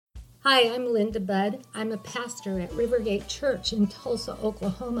Hi, I'm Linda Budd. I'm a pastor at RiverGate Church in Tulsa,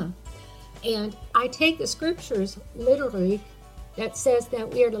 Oklahoma. And I take the scriptures literally that says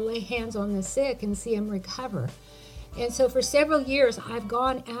that we are to lay hands on the sick and see them recover. And so for several years, I've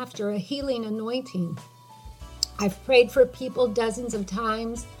gone after a healing anointing. I've prayed for people dozens of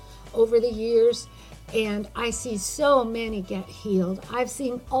times over the years, and I see so many get healed. I've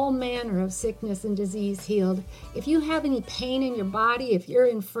seen all manner of sickness and disease healed. If you have any pain in your body, if you're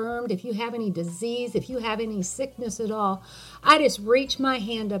infirmed, if you have any disease, if you have any sickness at all, I just reach my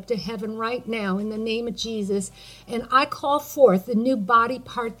hand up to heaven right now in the name of Jesus, and I call forth the new body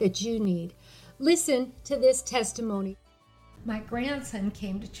part that you need. Listen to this testimony. My grandson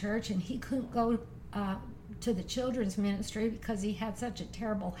came to church, and he couldn't go to the children's ministry because he had such a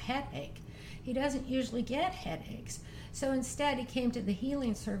terrible headache. He doesn't usually get headaches. So instead, he came to the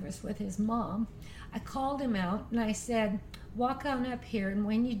healing service with his mom. I called him out and I said, walk on up here, and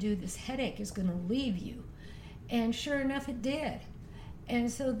when you do, this headache is going to leave you. And sure enough, it did.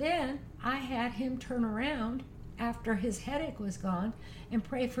 And so then I had him turn around after his headache was gone and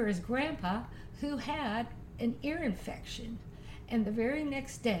pray for his grandpa who had an ear infection. And the very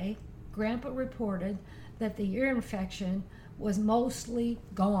next day, Grandpa reported that the ear infection was mostly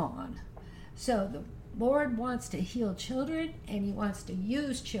gone. So the Lord wants to heal children, and he wants to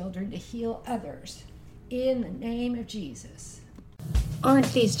use children to heal others in the name of Jesus.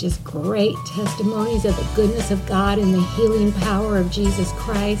 Aren't these just great testimonies of the goodness of God and the healing power of Jesus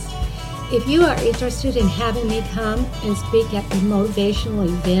Christ? If you are interested in having me come and speak at a motivational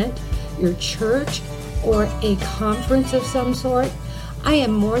event, your church, or a conference of some sort, I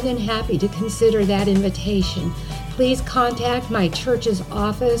am more than happy to consider that invitation. Please contact my church's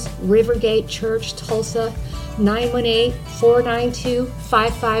office, RiverGate Church, Tulsa,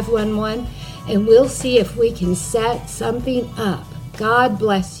 918-492-5511, and we'll see if we can set something up. God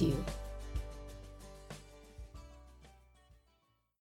bless you.